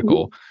not a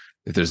clinical,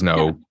 if there's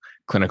no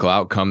clinical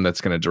outcome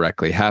that's going to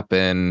directly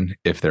happen,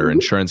 if there are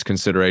insurance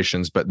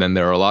considerations. But then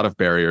there are a lot of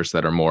barriers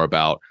that are more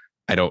about,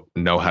 I don't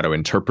know how to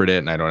interpret it,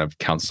 and I don't have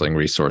counseling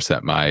resource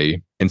at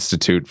my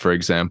institute, for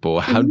example.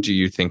 How do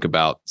you think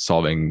about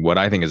solving what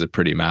I think is a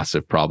pretty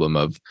massive problem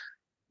of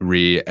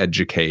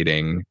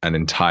re-educating an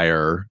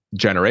entire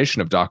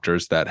generation of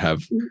doctors that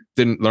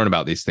didn't learn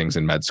about these things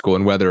in med school,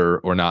 and whether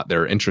or not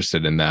they're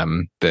interested in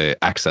them, the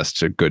access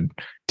to good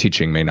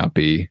teaching may not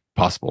be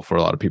possible for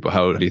a lot of people.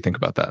 How do you think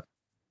about that?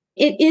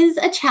 It is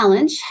a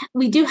challenge.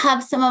 We do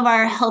have some of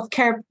our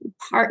healthcare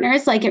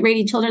partners, like at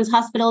Rady Children's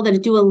Hospital,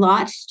 that do a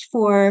lot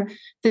for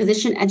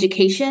physician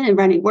education and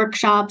running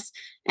workshops.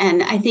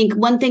 And I think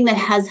one thing that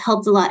has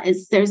helped a lot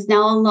is there's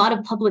now a lot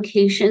of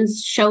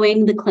publications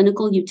showing the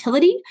clinical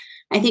utility.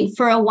 I think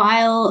for a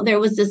while, there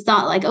was this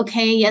thought like,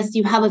 okay, yes,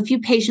 you have a few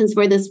patients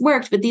where this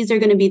worked, but these are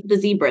going to be the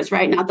zebras,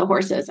 right? Not the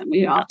horses. And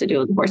we all have to do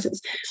with the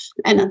horses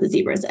and not the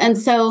zebras. And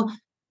so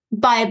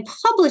by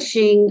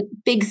publishing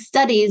big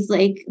studies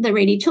like the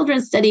Rady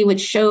Children's study, which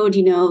showed,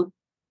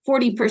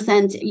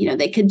 40%,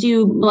 they could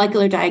do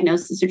molecular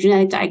diagnosis or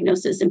genetic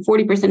diagnosis in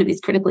 40% of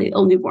these critically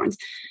ill newborns,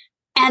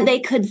 and they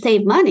could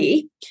save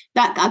money,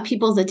 that got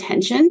people's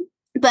attention.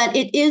 But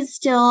it is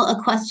still a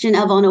question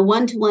of on a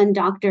one-to-one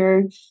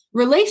doctor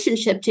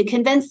relationship to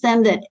convince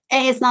them that,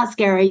 A, it's not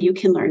scary, you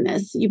can learn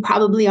this. You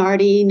probably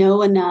already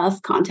know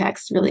enough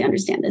context to really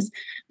understand this.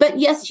 But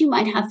yes, you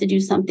might have to do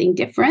something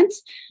different.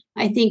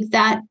 I think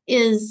that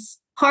is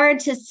hard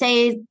to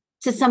say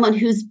to someone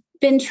who's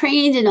been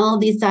trained in all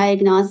of these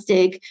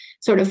diagnostic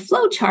sort of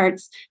flow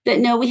charts that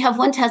no, we have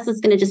one test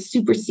that's going to just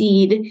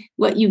supersede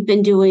what you've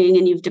been doing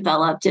and you've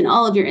developed and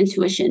all of your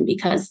intuition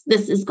because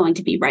this is going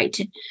to be right.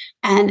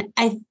 And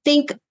I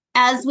think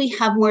as we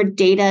have more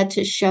data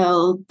to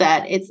show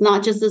that it's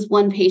not just this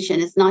one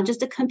patient, it's not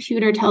just a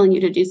computer telling you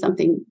to do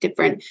something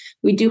different,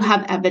 we do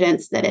have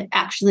evidence that it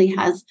actually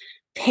has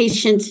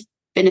patient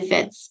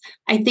benefits.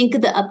 I think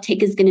the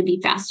uptake is going to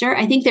be faster.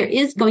 I think there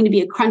is going to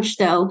be a crunch,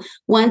 though.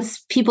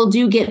 Once people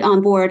do get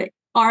on board,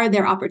 are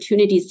there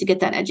opportunities to get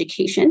that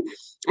education?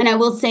 And I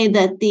will say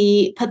that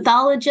the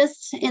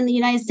pathologists in the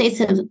United States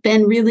have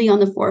been really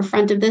on the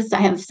forefront of this. I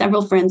have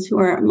several friends who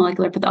are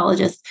molecular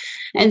pathologists.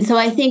 And so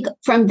I think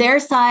from their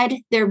side,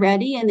 they're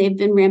ready and they've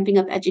been ramping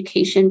up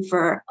education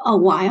for a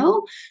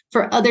while.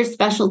 For other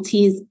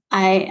specialties,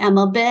 I am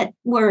a bit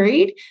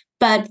worried.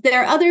 But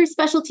there are other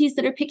specialties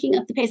that are picking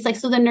up the pace.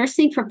 So the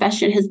nursing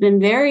profession has been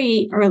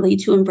very early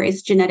to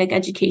embrace genetic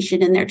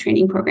education in their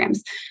training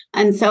programs.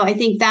 And so I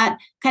think that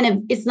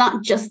it's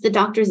not just the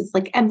doctors, it's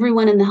like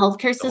everyone in the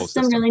healthcare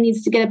system really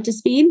needs to get up to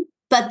speed.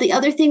 But the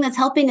other thing that's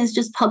helping is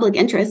just public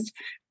interest.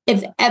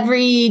 If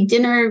every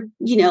dinner,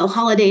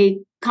 holiday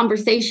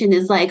conversation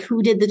is like,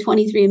 who did the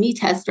 23andMe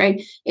test,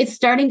 right? It's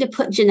starting to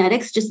put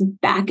genetics just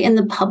back in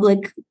the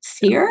public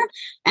sphere.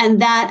 And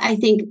that, I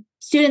think,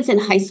 students in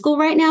high school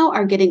right now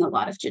are getting a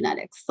lot of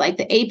genetics. Like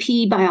the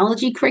AP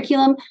biology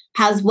curriculum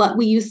has what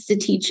we used to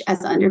teach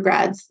as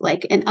undergrads,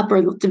 like in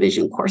upper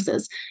division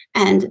courses.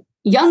 And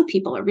young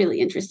people are really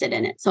interested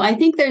in it. So I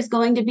think there's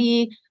going to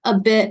be a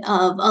bit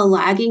of a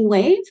lagging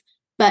wave,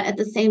 but at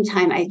the same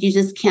time, you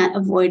just can't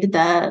avoid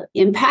the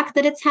impact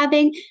that it's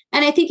having.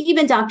 And I think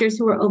even doctors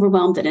who are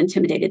overwhelmed and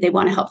intimidated, they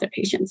want to help their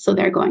patients. So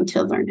they're going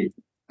to learn it.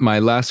 My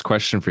last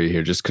question for you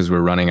here, just because we're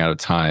running out of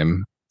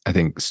time, I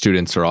think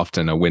students are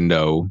often a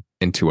window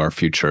into our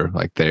future.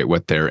 Like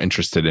what they're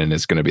interested in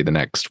is going to be the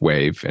next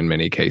wave in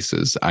many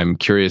cases. I'm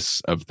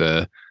curious of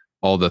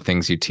all the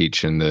things you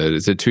teach in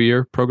is it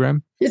 2-year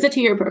program? It's a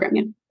 2-year program,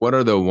 yeah. What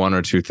are the one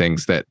or two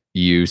things that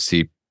you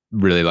see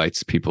really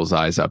lights people's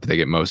eyes up, they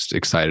get most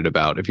excited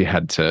about if you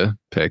had to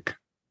pick?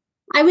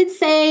 I would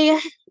say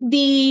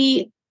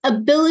the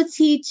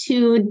ability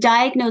to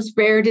diagnose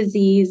rare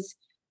disease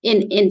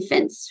in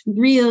infants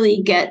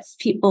really gets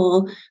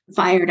people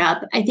fired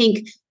up. I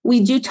think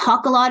we do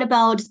talk a lot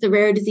about the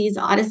rare disease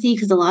odyssey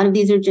because a lot of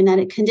these are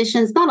genetic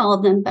conditions, not all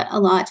of them, but a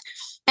lot.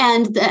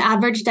 And the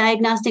average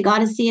diagnostic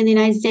odyssey in the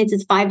United States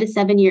is 5 to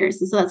 7 years.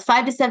 And so that's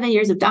 5 to 7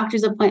 years of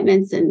doctor's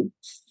appointments and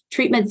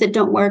treatments that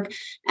don't work.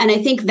 And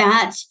I think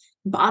that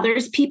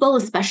bothers people,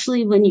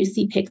 especially when you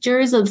see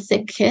pictures of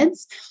sick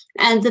kids.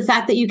 And the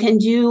fact that you can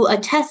do a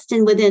test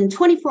and within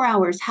 24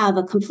 hours have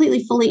a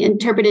completely fully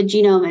interpreted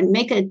genome and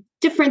make a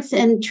difference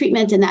in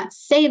treatment, and that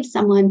saves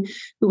someone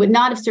who would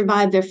not have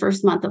survived their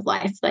first month of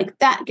life, like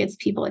that gets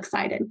people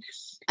excited.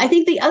 I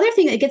think the other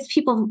thing that gets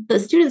the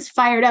students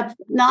fired up,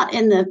 not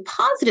in the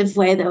positive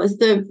way though, is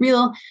the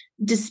real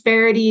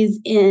disparities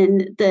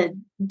in the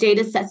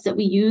data sets that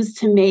we use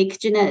to make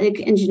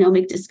genetic and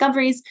genomic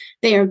discoveries.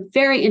 They are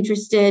very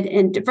interested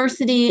in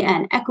diversity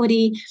and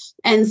equity.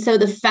 And so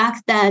the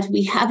fact that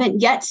we haven't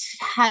yet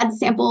had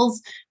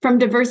samples from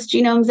diverse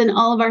genomes in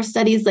all of our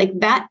studies, like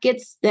that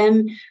gets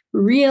them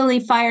really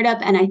fired up.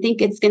 And I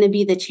think it's going to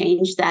be the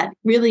change that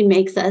really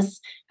makes us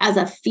as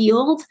a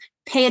field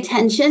pay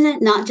attention,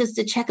 not just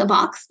to check a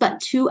box, but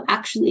to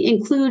actually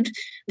include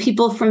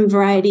people from a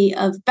variety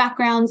of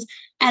backgrounds.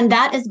 And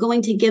that is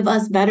going to give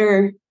us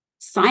better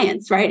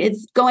science, right?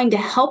 It's going to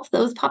help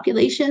those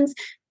populations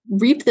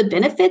reap the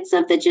benefits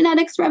of the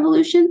genetics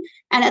revolution.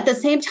 And at the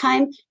same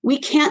time, we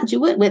can't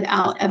do it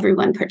without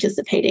everyone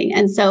participating.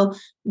 And so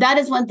that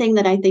is one thing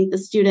that I think the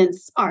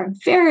students are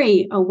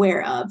very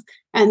aware of,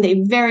 and they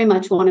very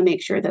much want to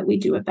make sure that we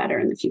do it better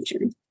in the future.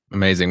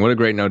 Amazing. What a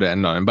great note to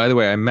end on. And by the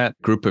way, I met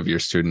a group of your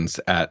students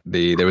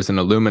there was an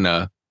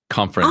Illumina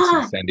conference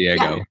in San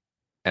Diego,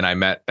 and I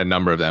met a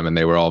number of them, and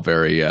they were all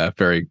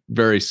very,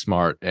 very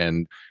smart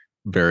and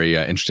very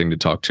interesting to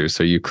talk to.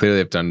 So you clearly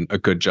have done a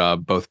good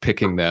job both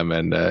picking them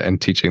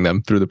and teaching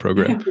them through the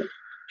program.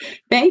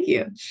 Thank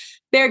you.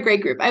 They're a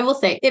great group. I will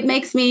say it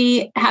makes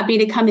me happy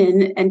to come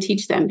in and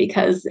teach them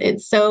because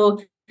it's so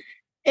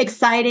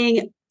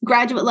exciting.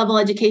 Graduate level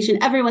education,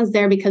 everyone's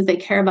there because they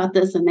care about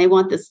this and they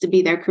want this to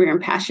be their career and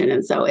passion.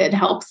 And so it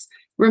helps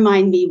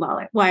remind me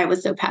why I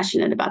was so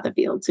passionate about the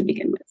field to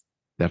begin with.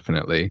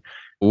 Definitely.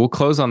 We'll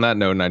close on that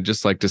note. And I'd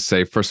just like to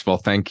say, first of all,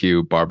 thank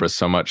you, Barbara,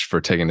 so much for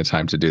taking the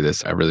time to do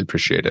this. I really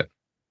appreciate it.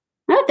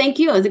 Oh, thank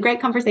you. It was a great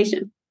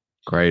conversation.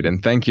 Great.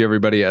 And thank you,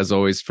 everybody, as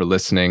always, for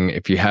listening.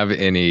 If you have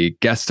any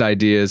guest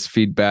ideas,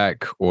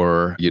 feedback,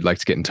 or you'd like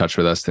to get in touch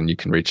with us, then you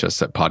can reach us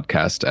at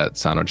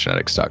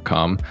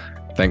podcast@sanogenetics.com.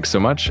 Thanks so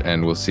much,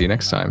 and we'll see you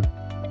next time.